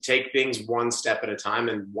take things one step at a time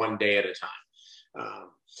and one day at a time.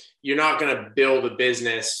 You're not going to build a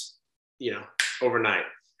business, overnight.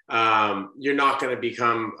 You're not going to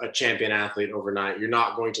become a champion athlete overnight. You're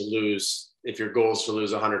not going to lose, if your goal is to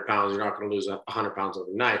lose 100 pounds, you're not going to lose 100 pounds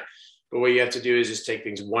overnight. But what you have to do is just take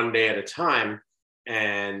things one day at a time.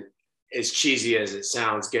 And as cheesy as it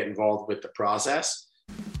sounds, get involved with the process.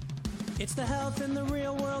 It's the Health in the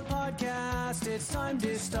Real World podcast. It's time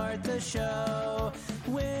to start the show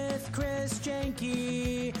with Chris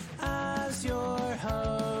Jenke as your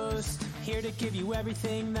host. Here to give you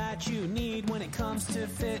everything that you need when it comes to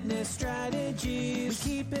fitness strategies.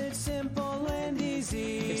 We keep it simple and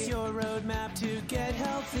easy. It's your roadmap to get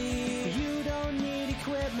healthy. You don't need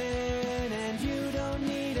equipment and you don't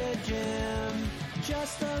need a gym.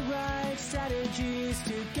 Just the right strategies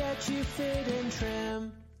to get you fit and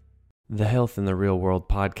trim. The Health in the Real World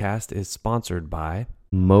podcast is sponsored by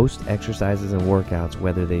most exercises and workouts,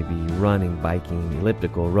 whether they be running, biking,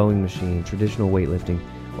 elliptical, rowing machine, traditional weightlifting,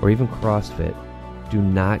 or even CrossFit, do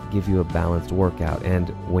not give you a balanced workout. And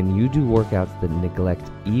when you do workouts that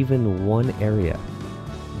neglect even one area,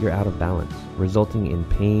 you're out of balance, resulting in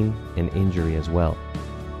pain and injury as well.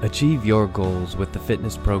 Achieve your goals with the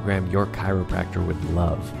fitness program your chiropractor would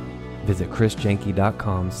love. Visit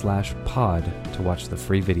chrisjenke.com/pod to watch the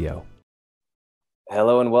free video.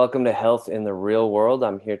 Hello and welcome to Health in the Real World.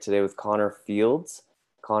 I'm here today with Connor Fields.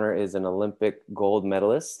 Connor is an Olympic gold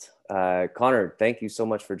medalist. Connor, thank you so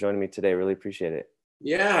much for joining me today. Really appreciate it.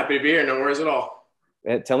 Yeah, happy to be here. No worries at all.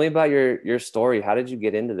 Tell me about your story. How did you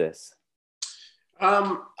get into this?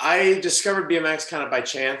 I discovered BMX kind of by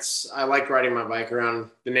chance. I liked riding my bike around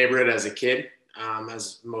the neighborhood as a kid,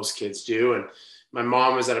 as most kids do. And my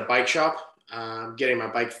mom was at a bike shop getting my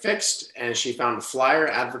bike fixed, and she found a flyer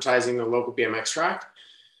advertising the local BMX track.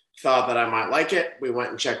 Thought that I might like it. We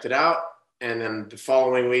went and checked it out. And then the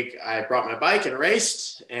following week, I brought my bike and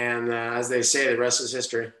raced. And as they say, the rest is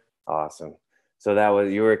history. Awesome. So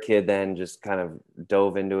you were a kid then, just kind of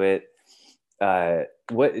dove into it.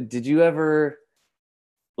 What did you ever,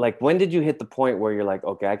 when did you hit the point where you're like,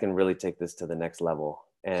 okay, I can really take this to the next level?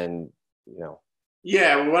 And,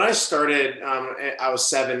 Yeah, when I started, I was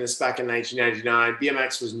 7, this back in 1999.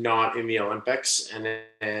 BMX was not in the Olympics, and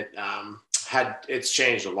it's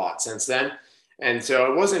changed a lot since then. And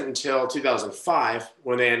so it wasn't until 2005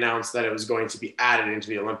 when they announced that it was going to be added into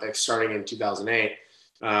the Olympics starting in 2008.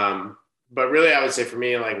 But really, I would say for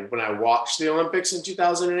me, when I watched the Olympics in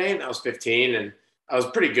 2008, I was 15 and I was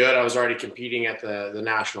pretty good. I was already competing at the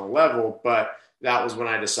national level, but that was when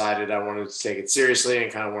I decided I wanted to take it seriously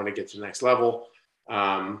and kind of wanted to get to the next level.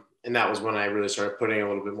 And that was when I really started putting a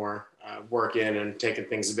little bit more work in and taking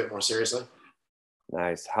things a bit more seriously.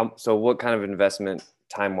 Nice. So what kind of investment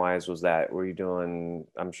time-wise was that? Were you doing,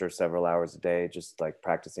 I'm sure, several hours a day, just like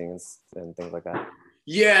practicing and things like that?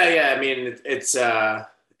 Yeah. I mean,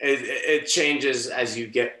 it changes as you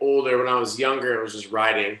get older. When I was younger, it was just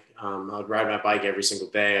riding. I would ride my bike every single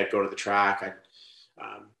day. I'd go to the track. I'd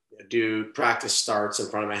do practice starts in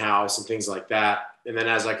front of my house and things like that. And then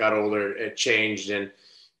as I got older, it changed and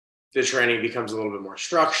the training becomes a little bit more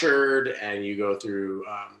structured, and you go through,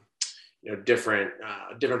 different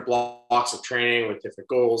blocks of training with different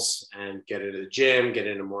goals, and get into the gym, get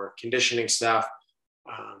into more conditioning stuff.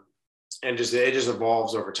 And it just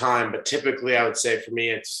evolves over time. But typically I would say for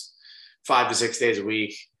me, it's 5 to 6 days a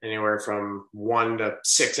week, anywhere from 1 to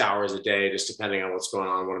 6 hours a day, just depending on what's going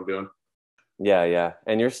on, what I'm doing. Yeah.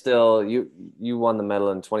 And you're still, you won the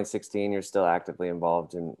medal in 2016. You're still actively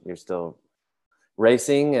involved and you're still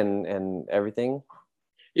racing and everything.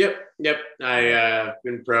 Yep. I've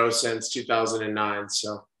been pro since 2009.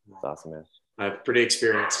 So that's awesome, man. I'm pretty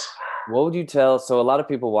experienced. What would you tell? So a lot of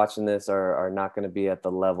people watching this are not going to be at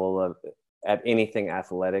the level at anything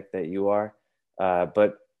athletic that you are.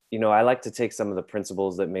 But, I like to take some of the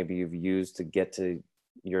principles that maybe you've used to get to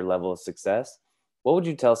your level of success. What would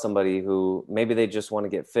you tell somebody who maybe they just want to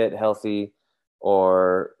get fit, healthy,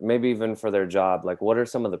 or maybe even for their job? What are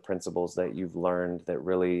some of the principles that you've learned that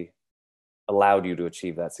really allowed you to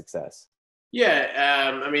achieve that success?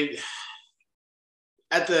 Yeah. I mean,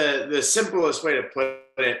 at the simplest way to put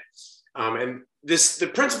it, and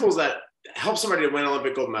the principles that help somebody to win an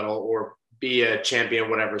Olympic gold medal or be a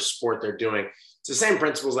champion, whatever sport they're doing, it's the same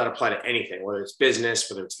principles that apply to anything, whether it's business,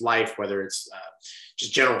 whether it's life, whether it's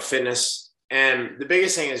just general fitness. And the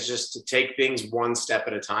biggest thing is just to take things one step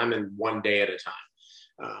at a time and one day at a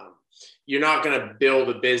time. You're not going to build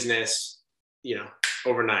a business,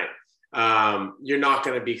 overnight. You're not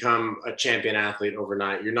going to become a champion athlete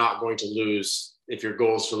overnight. You're not going to lose, if your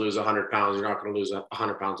goal is to lose 100 pounds, you're not going to lose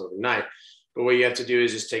 100 pounds overnight. But what you have to do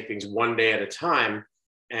is just take things one day at a time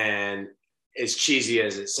and as cheesy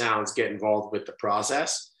as it sounds, get involved with the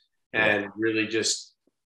process and really just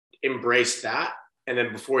embrace that. And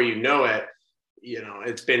then before you know it,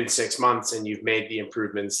 it's been 6 months and you've made the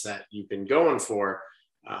improvements that you've been going for.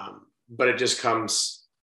 But it just comes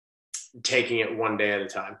taking it one day at a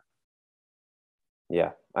time.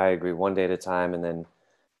 Yeah, I agree. One day at a time, and then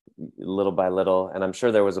little by little. And I'm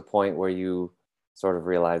sure there was a point where you sort of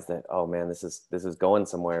realized that, oh man, this is going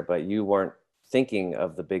somewhere, but you weren't thinking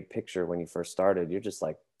of the big picture when you first started. You're just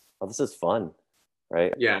like, oh, this is fun,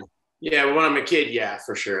 right? Yeah. When I'm a kid, yeah,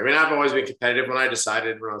 for sure. I mean, I've always been competitive. When I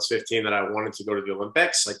decided when I was 15 that I wanted to go to the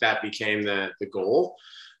Olympics, like that became the goal.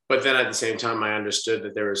 But then at the same time, I understood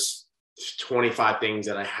that there was 25 things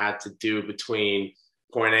that I had to do between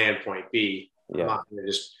point A and point B. Yeah. I'm not going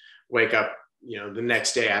to just wake up, the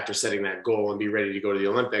next day after setting that goal and be ready to go to the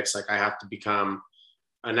Olympics. Like I have to become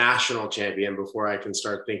a national champion before I can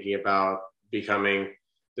start thinking about becoming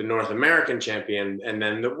the North American champion and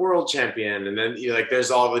then the world champion. And then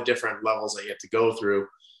there's all the different levels that you have to go through.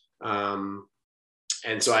 And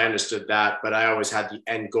so I understood that, but I always had the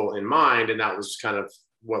end goal in mind. And that was kind of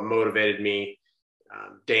what motivated me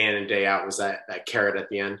day in and day out, was that carrot at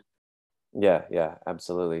the end. Yeah,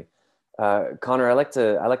 absolutely. Connor, I like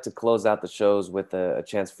to close out the shows with a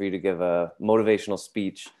chance for you to give a motivational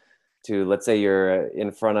speech to, let's say you're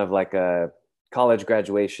in front of like a college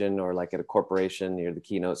graduation or like at a corporation, you're the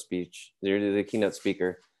keynote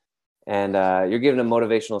speaker, and you're giving a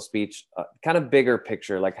motivational speech, kind of bigger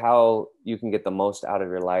picture, like how you can get the most out of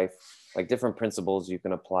your life, like different principles you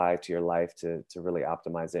can apply to your life to really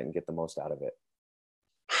optimize it and get the most out of it.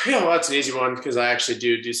 Yeah, well, that's an easy one because I actually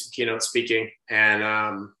do some keynote speaking, and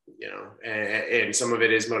and some of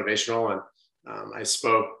it is motivational. And I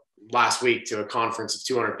spoke last week to a conference of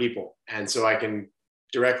 200 people, and so I can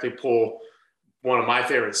directly pull one of my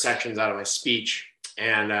favorite sections out of my speech.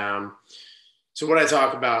 And so what I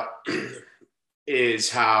talk about is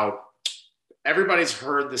how everybody's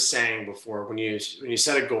heard the saying before: when you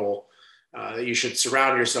set a goal, that you should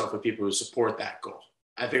surround yourself with people who support that goal.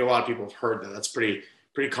 I think a lot of people have heard that. That's pretty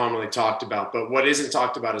commonly talked about. But what isn't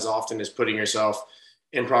talked about as often is putting yourself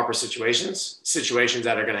in proper situations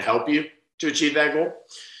that are going to help you to achieve that goal.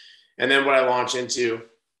 And then what I launch into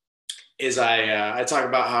is I talk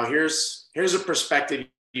about how here's a perspective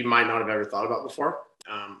you might not have ever thought about before.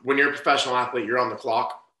 When you're a professional athlete, you're on the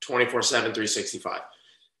clock 24/7, 365.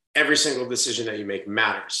 Every single decision that you make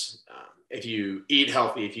matters. If you eat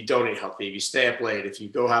healthy, if you don't eat healthy, if you stay up late, if you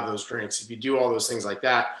go have those drinks, if you do all those things like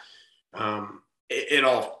that, it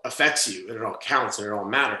all affects you, and it all counts, and it all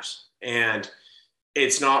matters. And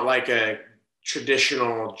it's not like a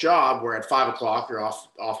traditional job where at 5 o'clock you're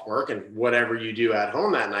off work, and whatever you do at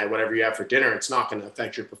home that night, whatever you have for dinner, it's not going to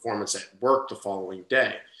affect your performance at work the following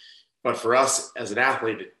day. But for us as an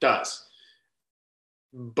athlete, it does.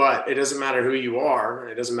 But it doesn't matter who you are.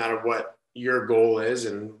 It doesn't matter what your goal is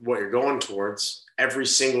and what you're going towards. Every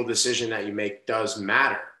single decision that you make does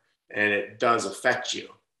matter, and it does affect you.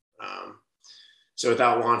 So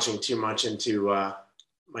without launching too much into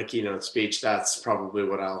my keynote speech, that's probably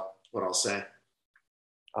what I'll say.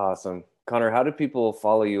 Awesome. Connor, how do people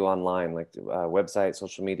follow you online? Like website,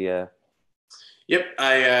 social media? Yep.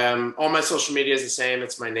 All my social media is the same.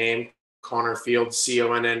 It's my name, Connor Fields,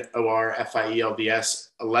 ConnorFields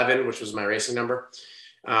 11, which was my racing number.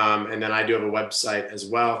 And then I do have a website as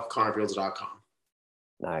well, connorfields.com.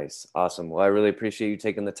 Nice. Awesome. Well, I really appreciate you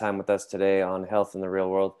taking the time with us today on Health in the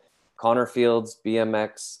Real World. Connor Fields,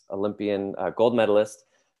 BMX Olympian, gold medalist.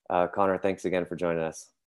 Connor, thanks again for joining us.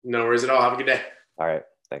 No worries at all. Have a good day. All right.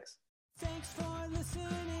 Thanks. Thanks for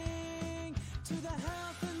listening to the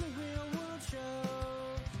Health in the Real World show.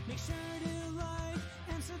 Make sure to like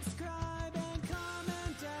and subscribe and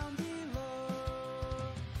comment down below.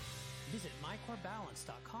 Visit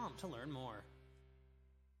mycorebalance.com to learn more.